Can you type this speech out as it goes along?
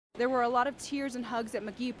There were a lot of tears and hugs at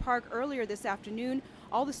McGee Park earlier this afternoon.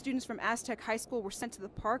 All the students from Aztec High School were sent to the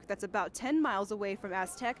park that's about 10 miles away from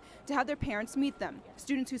Aztec to have their parents meet them.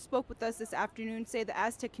 Students who spoke with us this afternoon say the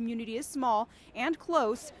Aztec community is small and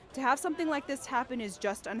close. To have something like this happen is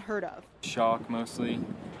just unheard of. Shock mostly.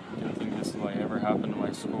 I didn't think this would ever happen to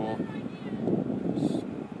my school.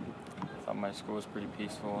 I thought my school was pretty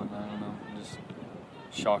peaceful, and I don't know, it just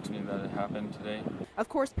shocked me that it happened today. Of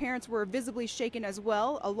course, parents were visibly shaken as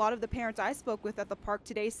well. A lot of the parents I spoke with at the park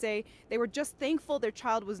today say they were just thankful their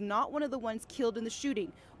child was not one of the ones killed in the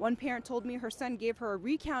shooting. One parent told me her son gave her a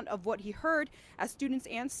recount of what he heard as students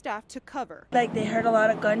and staff took cover. Like, they heard a lot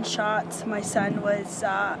of gunshots. My son was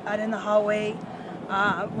out in the hallway.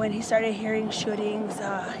 When he started hearing shootings,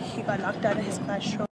 he got locked out of his classroom.